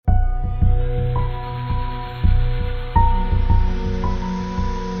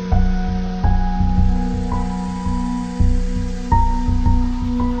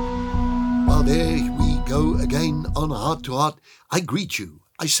on heart to heart, I greet you.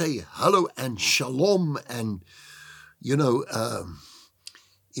 I say hello and shalom. And,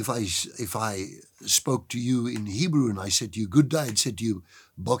 if I spoke to you in Hebrew and I said to you, good day, I'd said to you,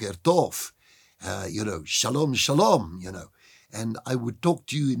 boker tov, shalom, shalom, and I would talk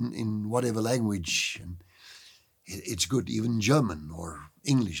to you in whatever language, and it's good, even German or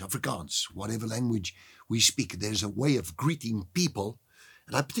English, Afrikaans, whatever language we speak. There's a way of greeting people,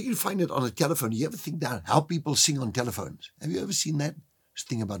 and I particularly find it on a telephone. You ever think that how people sing on telephones? Have you ever seen that? Just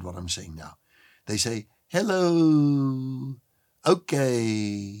think about what I'm saying now. They say, hello,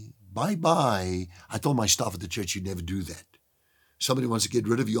 okay, bye-bye. I told my staff at the church, you never do that. Somebody wants to get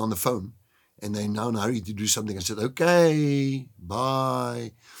rid of you on the phone, and they're now in a hurry to do something. I said, okay,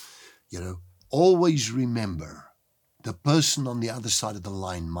 bye. Always remember, the person on the other side of the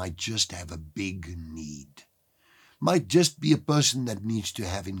line might just have a big need. Might just be a person that needs to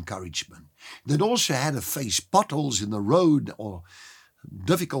have encouragement. That also had to face potholes in the road or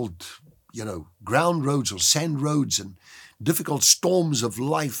difficult, ground roads or sand roads and difficult storms of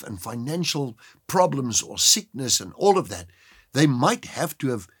life and financial problems or sickness and all of that. They might have to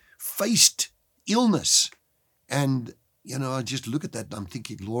have faced illness. And, I just look at that and I'm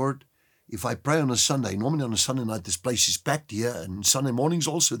thinking, Lord, if I pray on a Sunday, normally on a Sunday night, this place is packed here, and Sunday mornings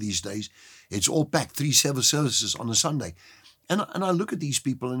also these days, it's all packed, 3 services on a Sunday. And I look at these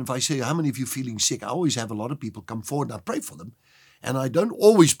people, and if I say, how many of you feeling sick? I always have a lot of people come forward and I pray for them. And I don't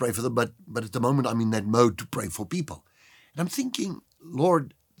always pray for them, but at the moment I'm in that mode to pray for people. And I'm thinking,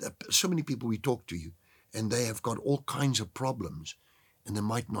 Lord, so many people we talk to you, and they have got all kinds of problems, and they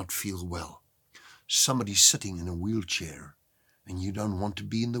might not feel well. Somebody's sitting in a wheelchair, and you don't want to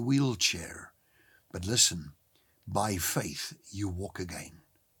be in the wheelchair. But listen, by faith, you walk again.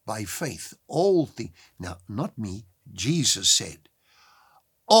 By faith, all things. Now, not me. Jesus said,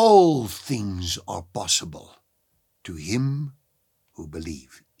 all things are possible to him who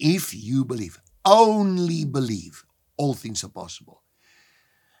believe. If you believe, only believe, all things are possible.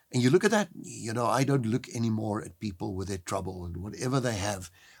 And you look at that, I don't look anymore at people with their trouble and whatever they have.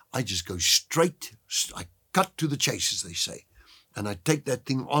 I just go straight, I cut to the chase, as they say. And I take that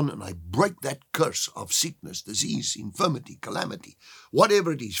thing on and I break that curse of sickness, disease, infirmity, calamity,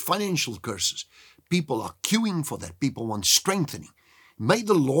 whatever it is, financial curses. People are queuing for that. People want strengthening. May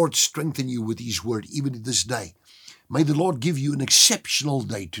the Lord strengthen you with his word even this day. May the Lord give you an exceptional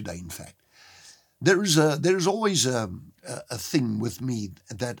day today, in fact. There is always a thing with me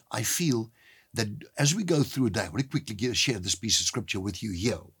that I feel that as we go through a day, I want to quickly share this piece of scripture with you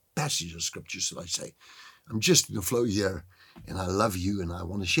here, passage of scripture, should I say. I'm just in the flow here. And I love you, and I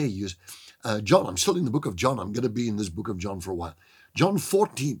want to share you. John, I'm still in the book of John. I'm going to be in this book of John for a while. John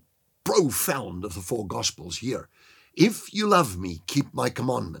 14, profound of the 4 Gospels here. If you love me, keep my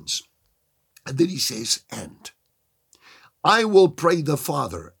commandments. And then he says, and I will pray the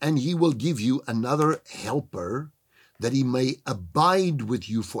Father, and he will give you another helper, that he may abide with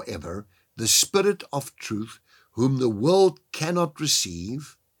you forever, the Spirit of truth, whom the world cannot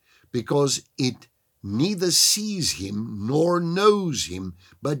receive, because it neither sees him nor knows him,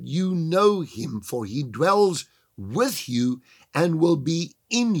 but you know him, for he dwells with you and will be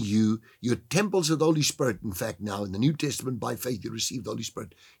in you. Your temples of the Holy Spirit. In fact, now in the New Testament, by faith, you receive the Holy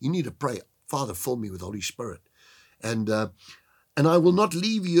Spirit. You need to pray, Father, fill me with the Holy Spirit. And I will not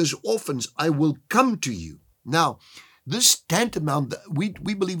leave you as orphans. I will come to you. Now, this tantamount, we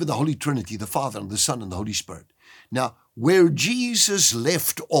believe in the Holy Trinity, the Father and the Son and the Holy Spirit. Now, where Jesus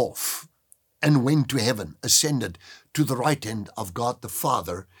left off and went to heaven, ascended to the right hand of God the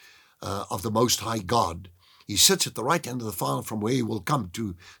Father, of the Most High God. He sits at the right hand of the Father, from where he will come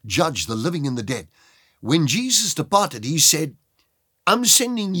to judge the living and the dead. When Jesus departed, he said, I'm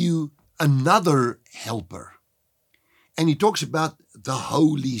sending you another helper. And he talks about the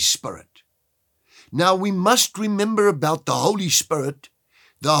Holy Spirit. Now we must remember about the Holy Spirit.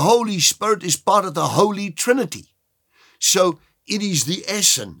 The Holy Spirit is part of the Holy Trinity. So it is the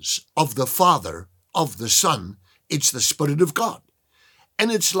essence of the Father, of the Son. It's the Spirit of God.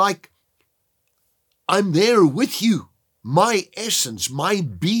 And it's like, I'm there with you. My essence, my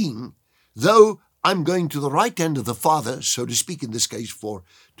being, though I'm going to the right hand of the Father, so to speak in this case, to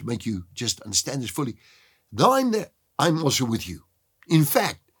make you just understand this fully, though I'm there, I'm also with you. In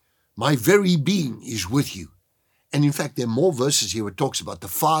fact, my very being is with you. And in fact, there are more verses here where it talks about the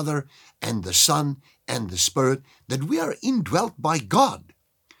Father and the Son and the Spirit, that we are indwelt by God.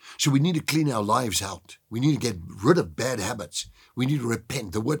 So we need to clean our lives out. We need to get rid of bad habits. We need to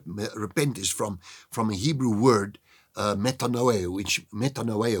repent. The word repent is from a Hebrew word, metanoia,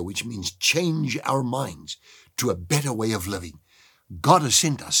 which means change our minds to a better way of living. God has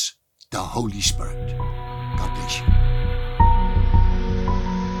sent us the Holy Spirit. God bless you.